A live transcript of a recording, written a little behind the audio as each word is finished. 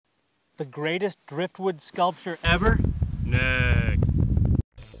The greatest driftwood sculpture ever? Next.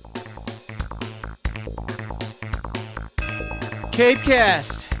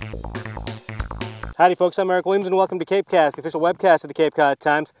 CapeCast. Howdy folks, I'm Eric Williams and welcome to CapeCast, the official webcast of the Cape Cod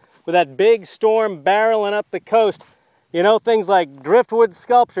Times. With that big storm barreling up the coast, you know, things like driftwood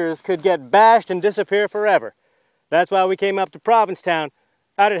sculptures could get bashed and disappear forever. That's why we came up to Provincetown,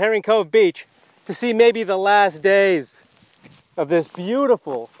 out at Herring Cove Beach, to see maybe the last days of this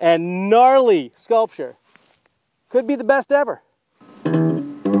beautiful and gnarly sculpture. Could be the best ever.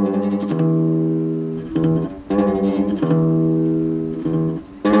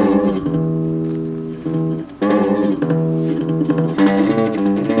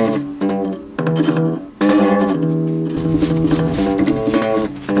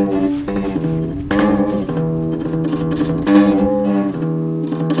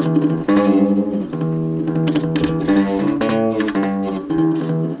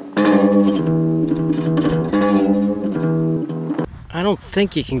 I don't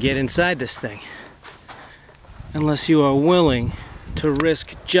think you can get inside this thing unless you are willing to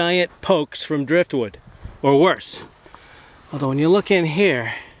risk giant pokes from driftwood, or worse. Although when you look in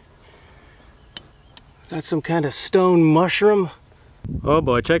here, is that some kind of stone mushroom? Oh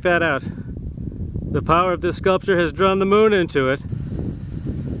boy, check that out. The power of this sculpture has drawn the moon into it.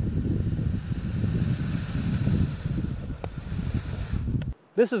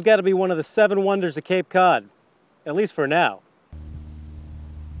 This has got to be one of the 7 wonders of Cape Cod, at least for now.